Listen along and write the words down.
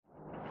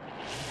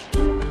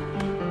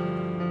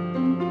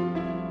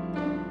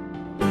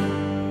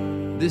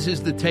This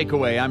is The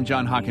Takeaway. I'm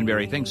John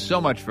Hockenberry. Thanks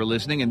so much for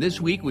listening. And this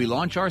week we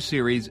launch our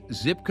series,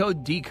 Zip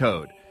Code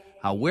Decode,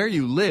 how where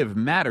you live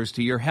matters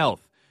to your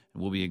health.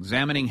 And we'll be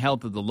examining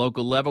health at the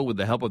local level with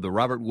the help of the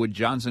Robert Wood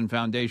Johnson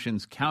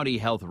Foundation's County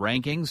Health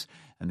Rankings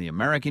and the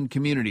American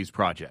Communities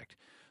Project.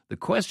 The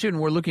question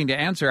we're looking to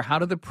answer: how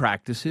do the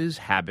practices,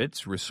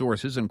 habits,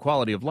 resources, and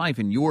quality of life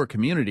in your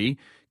community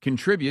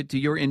contribute to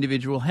your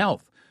individual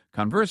health?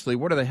 Conversely,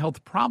 what are the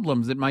health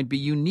problems that might be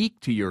unique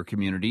to your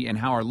community, and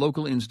how are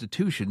local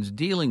institutions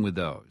dealing with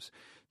those?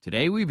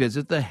 Today we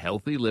visit the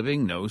healthy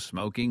living, no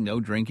smoking,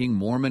 no drinking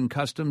Mormon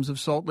customs of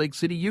Salt Lake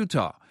City,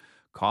 Utah.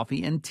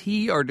 Coffee and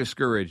tea are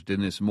discouraged in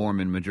this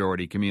Mormon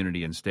majority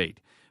community and state.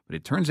 But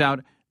it turns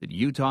out that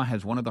Utah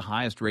has one of the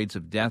highest rates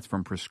of death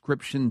from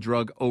prescription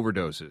drug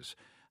overdoses.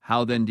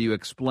 How then do you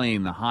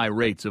explain the high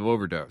rates of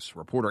overdose?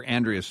 Reporter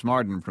Andrea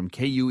Smarden from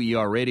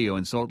KUER Radio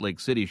in Salt Lake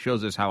City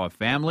shows us how a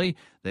family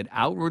that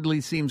outwardly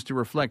seems to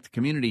reflect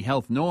community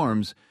health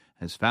norms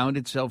has found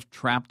itself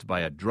trapped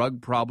by a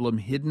drug problem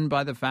hidden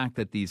by the fact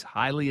that these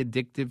highly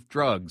addictive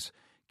drugs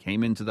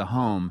came into the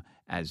home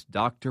as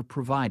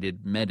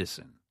doctor-provided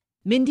medicine.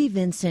 Mindy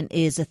Vincent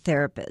is a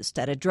therapist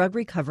at a drug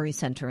recovery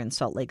center in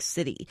Salt Lake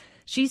City.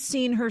 She's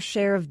seen her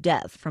share of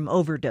death from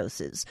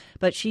overdoses,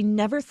 but she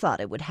never thought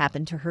it would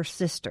happen to her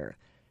sister.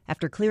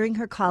 After clearing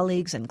her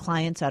colleagues and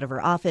clients out of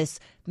her office,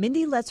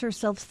 Mindy lets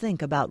herself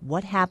think about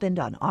what happened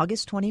on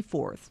August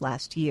 24th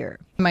last year.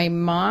 My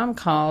mom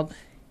called,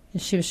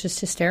 and she was just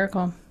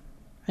hysterical.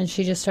 And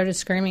she just started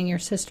screaming, "Your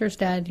sister's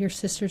dead, your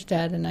sister's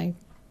dead." And I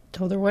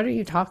told her, "What are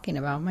you talking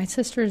about? My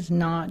sister is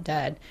not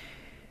dead."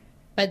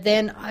 But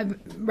then,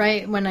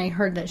 right when I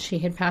heard that she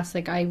had passed,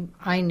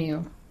 I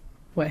knew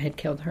what had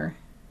killed her.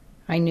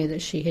 I knew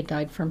that she had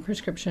died from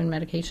prescription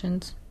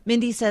medications.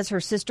 Mindy says her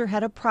sister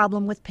had a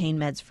problem with pain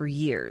meds for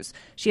years.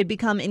 She had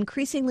become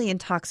increasingly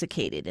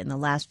intoxicated in the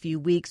last few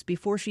weeks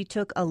before she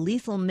took a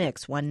lethal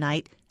mix one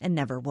night and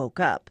never woke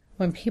up.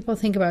 When people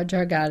think about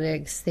drug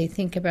addicts, they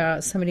think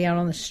about somebody out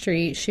on the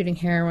street shooting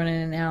heroin in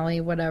an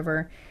alley,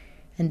 whatever.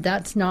 And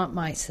that's not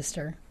my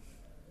sister.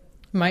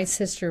 My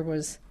sister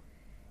was,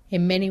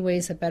 in many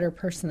ways, a better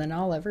person than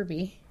I'll ever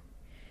be.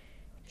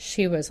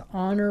 She was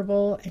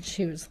honorable, and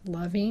she was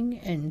loving,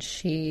 and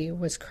she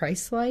was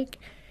Christ-like.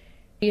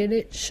 And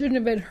it shouldn't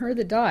have been her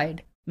that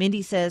died.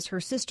 Mindy says her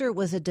sister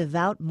was a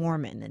devout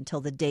Mormon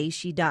until the day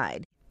she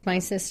died. My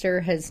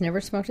sister has never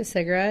smoked a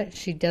cigarette.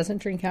 She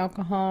doesn't drink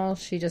alcohol.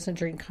 She doesn't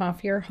drink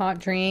coffee or hot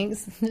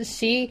drinks.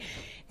 She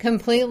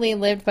completely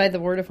lived by the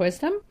word of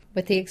wisdom,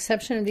 with the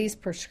exception of these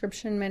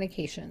prescription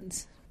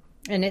medications.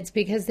 And it's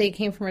because they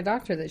came from a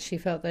doctor that she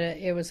felt that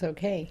it was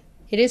okay.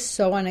 It is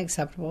so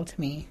unacceptable to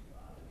me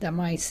that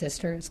my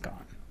sister is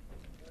gone.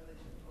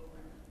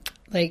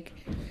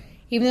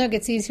 Even though it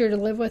gets easier to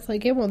live with,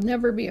 it will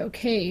never be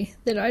okay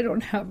that I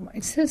don't have my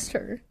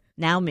sister.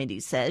 Now Mindy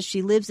says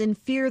she lives in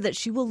fear that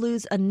she will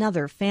lose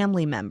another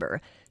family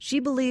member. She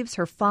believes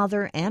her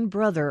father and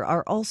brother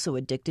are also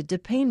addicted to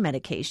pain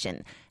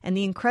medication. And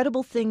the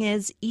incredible thing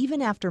is,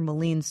 even after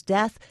Malene's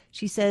death,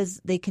 she says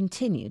they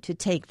continue to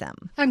take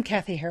them. I'm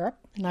Kathy Harrop,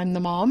 and I'm the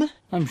mom.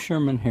 I'm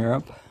Sherman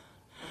Harrop.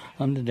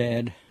 I'm the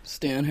dad.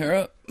 Stan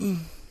Harrop.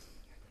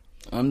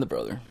 I'm the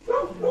brother.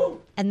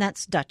 And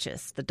that's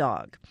Duchess, the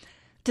dog.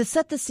 To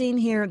set the scene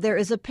here, there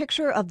is a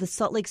picture of the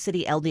Salt Lake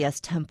City LDS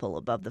temple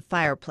above the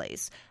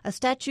fireplace, a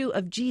statue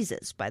of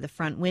Jesus by the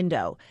front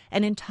window,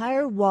 an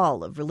entire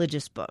wall of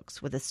religious books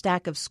with a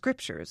stack of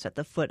scriptures at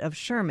the foot of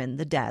Sherman,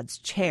 the dad's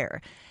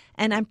chair.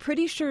 And I'm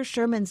pretty sure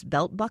Sherman's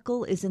belt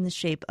buckle is in the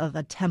shape of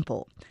a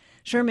temple.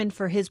 Sherman,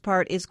 for his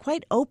part, is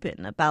quite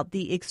open about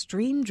the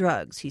extreme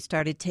drugs he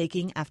started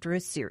taking after a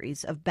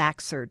series of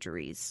back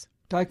surgeries.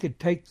 I could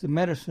take the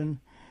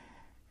medicine,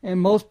 and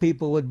most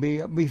people would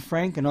be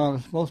frank and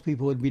honest, most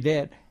people would be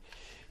dead.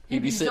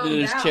 He'd be sitting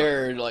in his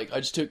chair I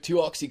just took 2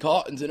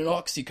 Oxycontins and an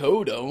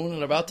oxycodone and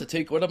I'm about to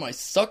take one of my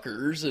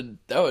suckers, and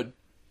that would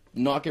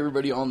knock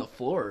everybody on the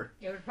floor.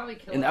 It would probably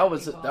kill. And that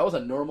was a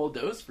normal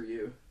dose for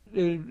you.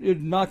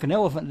 It'd knock an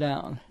elephant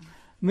down.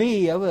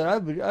 Me, I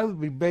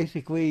would be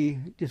basically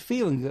just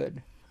feeling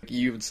good.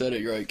 You even said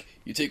it, you're like,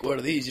 you take one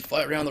of these, you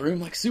fly around the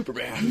room like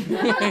Superman.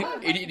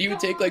 You would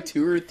take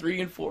 2 or 3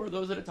 and 4 of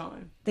those at a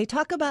time. They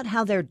talk about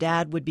how their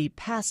dad would be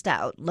passed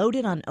out,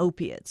 loaded on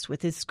opiates,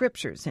 with his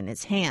scriptures in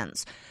his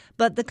hands.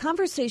 But the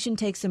conversation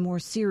takes a more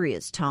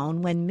serious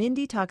tone when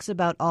Mindy talks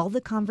about all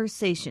the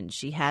conversations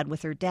she had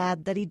with her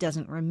dad that he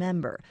doesn't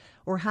remember,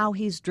 or how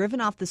he's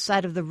driven off the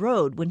side of the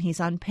road when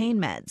he's on pain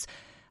meds.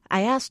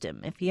 I asked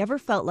him if he ever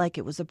felt like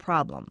it was a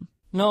problem.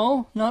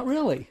 No, not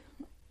really.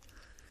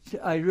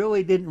 I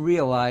really didn't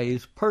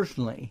realize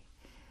personally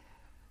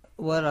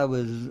what I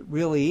was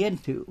really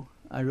into.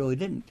 I really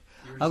didn't.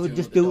 I would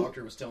just do what the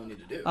doctor was telling you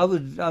to do. I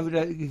was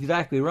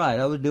exactly right.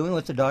 I was doing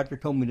what the doctor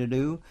told me to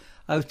do.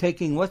 I was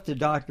taking what the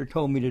doctor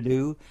told me to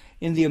do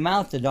in the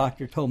amount the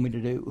doctor told me to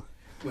do.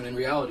 When in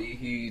reality,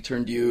 he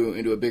turned you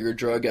into a bigger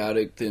drug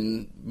addict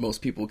than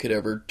most people could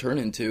ever turn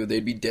into.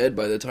 They'd be dead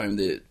by the time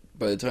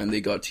they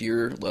got to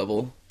your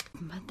level.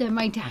 But then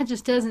my dad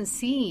just doesn't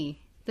see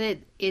that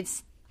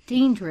it's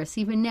dangerous.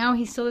 Even now,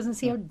 he still doesn't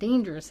see how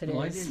dangerous it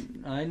is.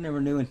 I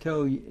never knew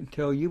until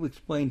you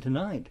explained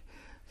tonight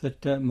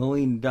that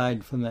Malene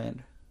died from that.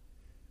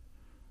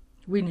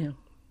 We knew.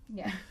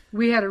 Yeah.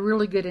 We had a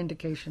really good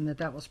indication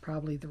that was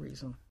probably the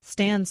reason.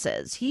 Stan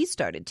says he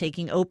started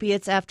taking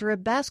opiates after a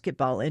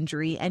basketball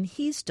injury, and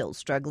he's still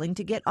struggling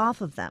to get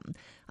off of them.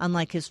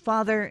 Unlike his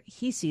father,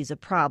 he sees a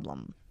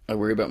problem. I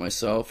worry about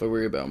myself. I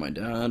worry about my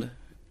dad.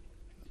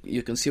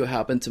 You can see what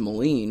happened to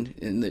Malene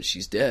in that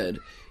she's dead,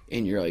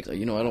 and you're like, I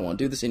don't want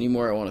to do this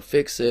anymore. I want to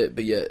fix it,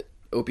 but yet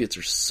opiates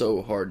are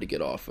so hard to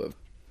get off of.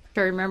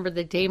 I remember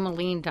the day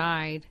Malene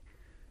died,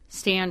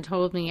 Stan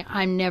told me,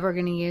 I'm never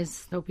going to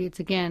use opiates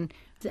again.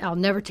 I'll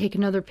never take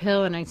another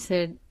pill. And I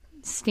said,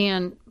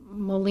 Stan,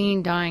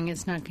 Malene dying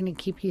is not going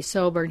to keep you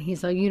sober. And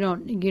he's like, you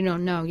don't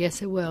know.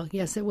 Yes, it will.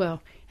 Yes, it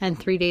will. And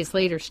 3 days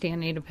later,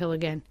 Stan ate a pill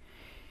again.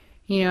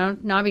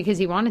 Not because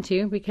he wanted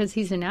to, because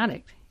he's an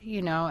addict,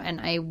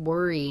 and I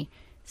worry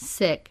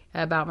sick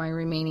about my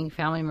remaining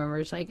family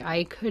members. Like,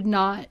 I could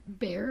not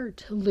bear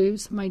to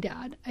lose my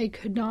dad. I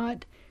could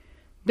not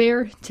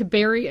bear to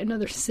bury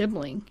another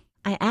sibling.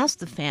 I asked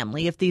the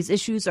family if these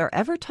issues are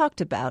ever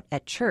talked about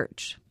at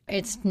church.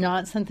 It's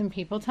not something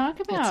people talk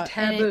about. It's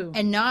taboo.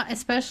 And not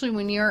especially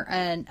when you're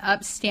an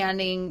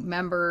upstanding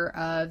member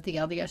of the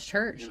LDS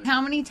Church.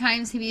 How many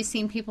times have you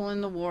seen people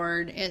in the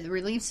ward at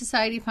Relief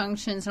Society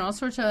functions and all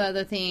sorts of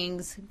other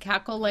things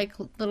cackle like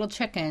little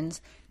chickens,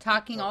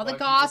 talking all the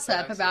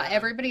gossip about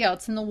everybody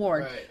else in the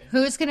ward? Right.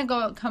 Who's going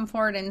to come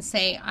forward and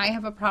say, I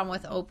have a problem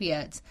with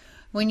opiates,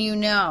 when you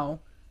know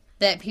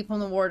that people in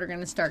the ward are going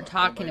to start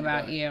talking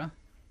about you?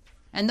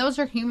 And those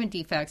are human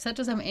defects. That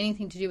doesn't have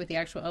anything to do with the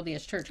actual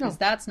LDS Church, because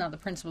that's not the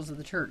principles of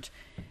the church.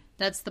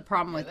 That's the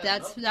problem with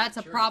that's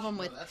a problem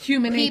with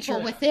human people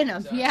nature within them.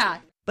 Exactly. Yeah.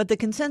 But the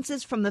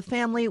consensus from the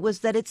family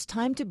was that it's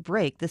time to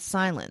break the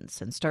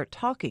silence and start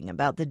talking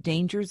about the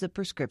dangers of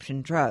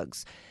prescription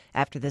drugs.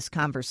 After this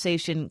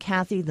conversation,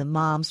 Kathy, the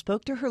mom,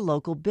 spoke to her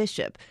local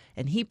bishop,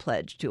 and he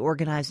pledged to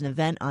organize an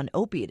event on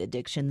opiate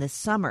addiction this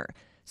summer.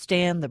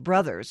 Stan, the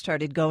brother,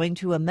 started going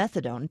to a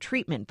methadone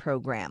treatment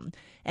program,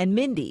 and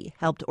Mindy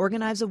helped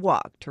organize a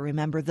walk to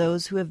remember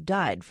those who have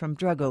died from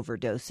drug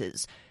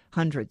overdoses.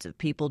 Hundreds of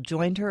people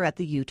joined her at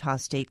the Utah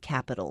State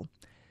Capitol.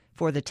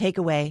 For The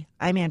Takeaway,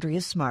 I'm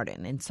Andrea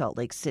Smartin in Salt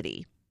Lake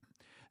City.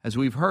 As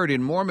we've heard,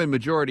 in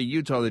Mormon-majority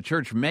Utah, the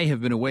church may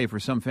have been a way for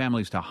some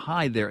families to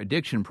hide their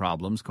addiction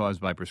problems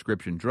caused by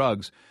prescription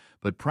drugs.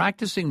 But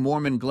practicing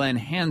Mormon Glenn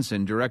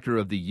Hansen, director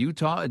of the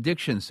Utah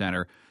Addiction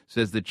Center,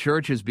 says the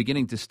church is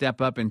beginning to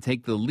step up and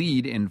take the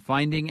lead in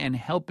finding and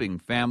helping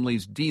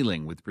families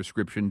dealing with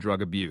prescription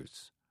drug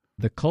abuse.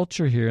 The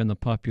culture here and the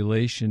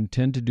population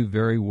tend to do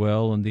very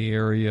well in the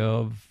area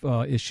of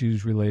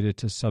issues related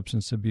to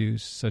substance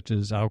abuse, such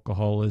as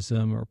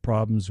alcoholism or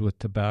problems with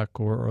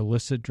tobacco or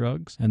illicit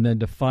drugs. And then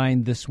to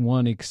find this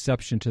one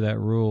exception to that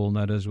rule, and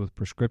that is with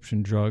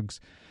prescription drugs,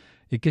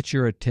 it gets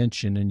your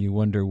attention and you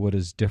wonder what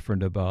is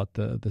different about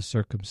the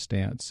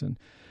circumstance. And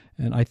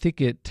I think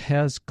it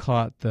has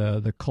caught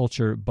the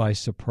culture by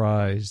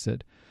surprise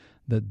that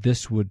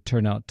this would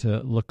turn out to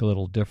look a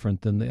little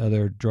different than the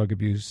other drug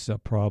abuse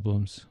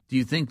problems. Do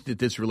you think that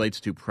this relates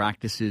to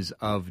practices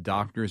of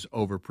doctors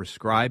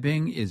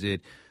overprescribing? Is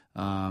it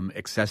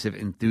excessive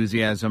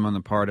enthusiasm on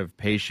the part of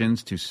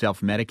patients to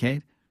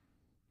self-medicate?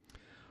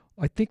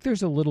 I think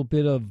there's a little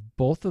bit of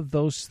both of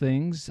those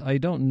things. I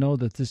don't know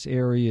that this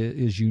area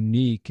is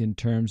unique in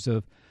terms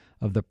of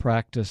the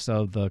practice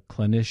of the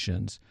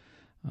clinicians.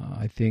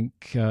 I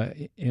think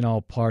in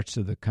all parts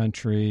of the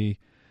country,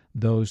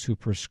 those who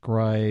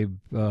prescribe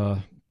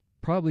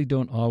probably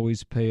don't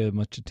always pay as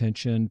much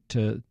attention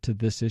to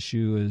this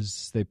issue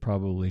as they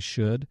probably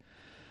should.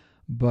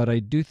 But I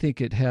do think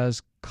it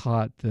has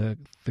caught the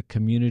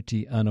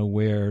community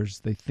unawares.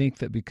 They think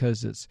that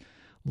because it's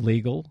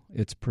legal,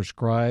 it's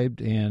prescribed,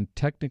 and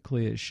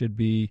technically it should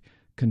be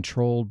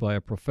controlled by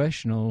a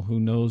professional who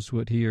knows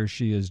what he or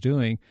she is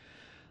doing.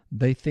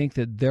 They think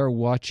that they're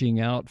watching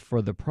out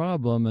for the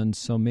problem, and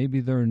so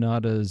maybe they're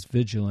not as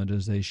vigilant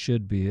as they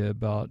should be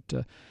about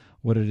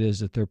what it is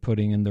that they're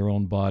putting in their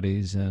own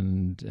bodies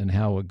and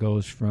how it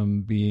goes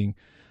from being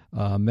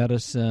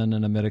medicine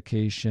and a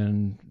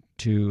medication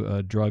to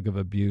a drug of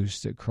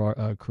abuse that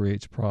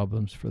creates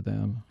problems for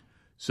them.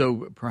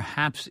 So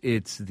perhaps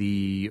it's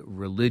the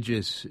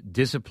religious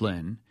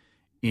discipline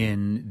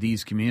in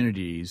these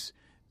communities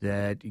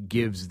that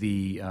gives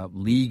the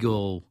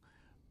legal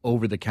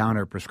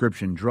over-the-counter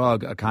prescription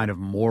drug a kind of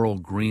moral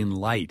green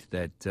light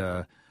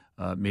that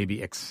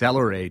maybe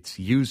accelerates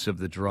use of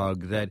the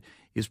drug that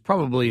is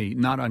probably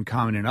not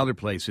uncommon in other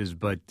places,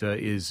 but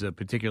is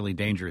particularly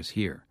dangerous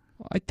here.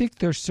 I think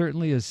there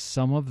certainly is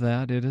some of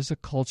that. It is a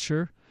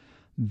culture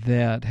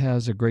that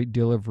has a great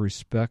deal of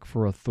respect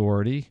for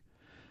authority,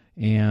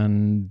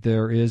 and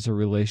there is a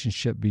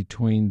relationship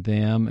between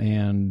them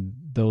and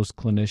those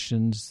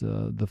clinicians,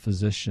 the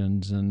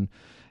physicians,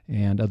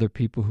 and other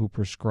people who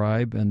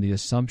prescribe, and the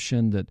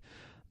assumption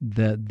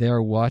that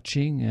they're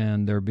watching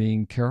and they're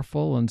being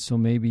careful, and so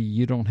maybe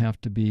you don't have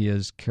to be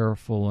as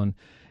careful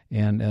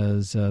and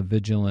as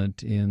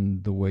vigilant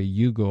in the way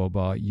you go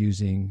about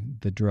using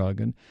the drug.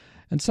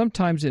 And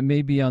sometimes it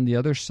may be on the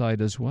other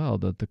side as well,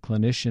 that the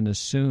clinician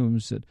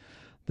assumes that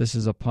this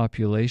is a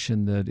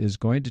population that is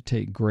going to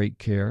take great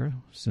care,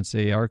 since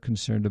they are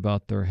concerned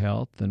about their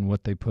health and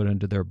what they put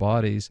into their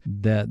bodies,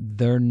 that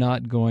they're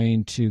not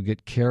going to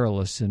get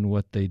careless in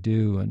what they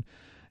do.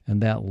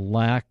 And that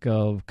lack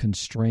of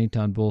constraint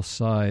on both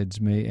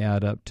sides may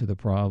add up to the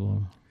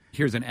problem.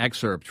 Here's an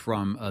excerpt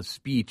from a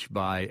speech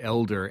by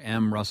Elder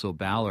M. Russell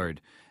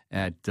Ballard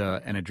at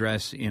an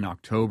address in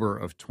October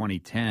of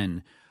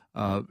 2010,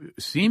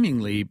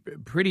 seemingly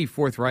pretty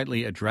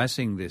forthrightly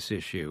addressing this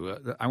issue.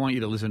 I want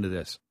you to listen to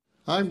this.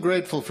 I'm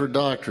grateful for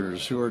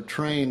doctors who are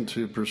trained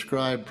to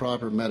prescribe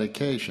proper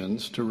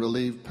medications to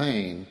relieve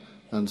pain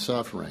and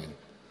suffering.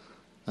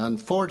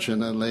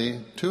 Unfortunately,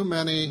 too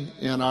many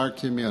in our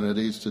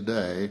communities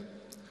today,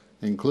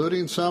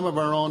 including some of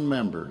our own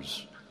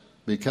members,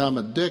 become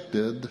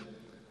addicted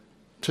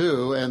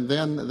to and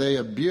then they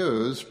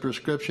abuse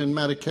prescription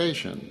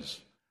medications.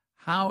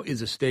 How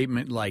is a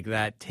statement like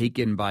that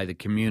taken by the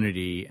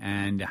community,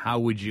 and how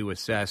would you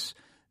assess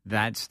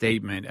that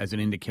statement as an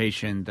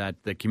indication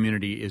that the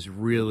community is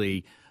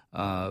really,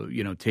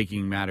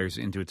 taking matters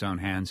into its own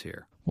hands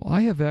here? Well,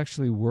 I have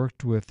actually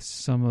worked with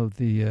some of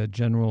the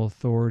general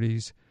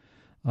authorities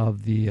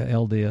of the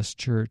LDS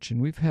Church, and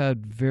we've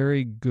had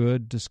very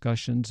good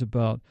discussions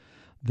about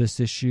this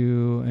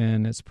issue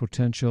and its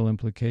potential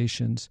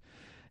implications.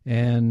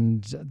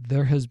 And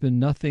there has been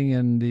nothing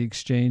in the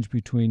exchange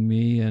between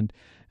me and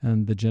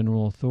the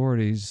general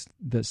authorities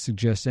that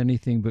suggests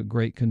anything but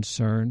great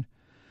concern.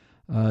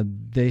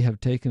 They have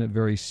taken it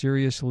very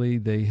seriously.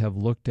 They have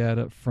looked at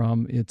it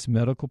from its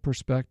medical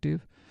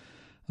perspective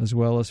as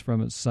well as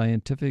from its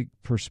scientific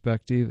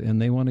perspective,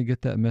 and they want to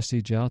get that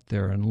message out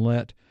there and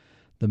let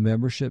the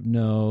membership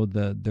know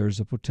that there's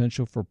a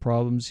potential for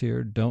problems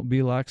here. Don't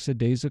be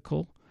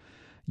lackadaisical.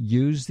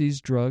 Use these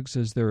drugs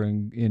as they're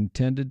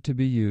intended to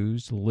be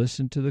used.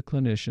 Listen to the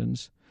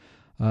clinicians.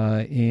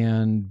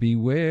 And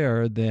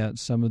beware that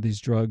some of these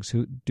drugs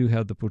do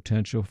have the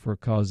potential for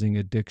causing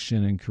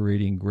addiction and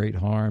creating great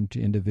harm to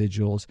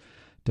individuals,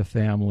 to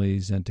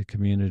families, and to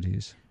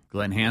communities.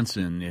 Glenn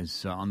Hansen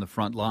is on the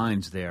front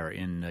lines there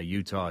in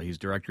Utah. He's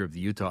director of the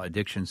Utah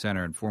Addiction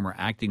Center and former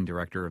acting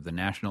director of the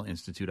National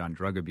Institute on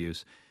Drug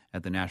Abuse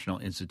at the National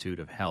Institute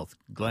of Health.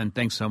 Glenn,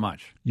 thanks so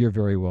much. You're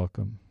very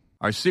welcome.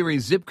 Our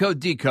series, Zip Code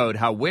Decode,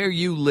 How Where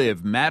You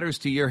Live Matters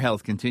to Your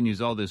Health,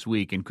 continues all this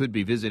week and could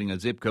be visiting a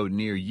zip code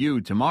near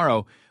you.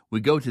 Tomorrow, we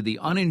go to the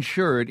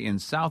uninsured in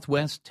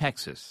Southwest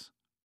Texas.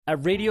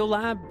 At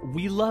Radiolab,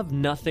 we love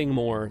nothing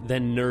more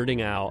than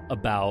nerding out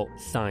about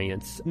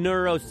science,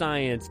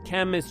 neuroscience,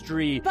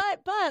 chemistry.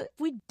 But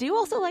we do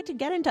also like to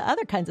get into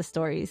other kinds of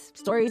stories.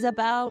 Stories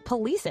about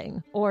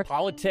policing or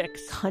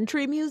politics,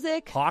 country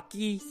music,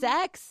 hockey,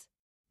 sex.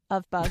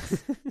 Of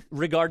bugs.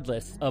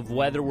 Regardless of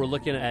whether we're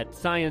looking at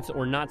science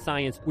or not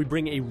science, we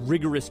bring a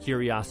rigorous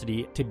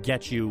curiosity to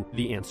get you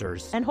the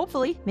answers. And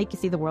hopefully make you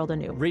see the world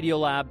anew.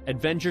 Radiolab,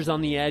 adventures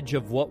on the edge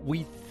of what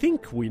we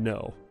think we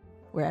know.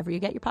 Wherever you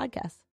get your podcasts.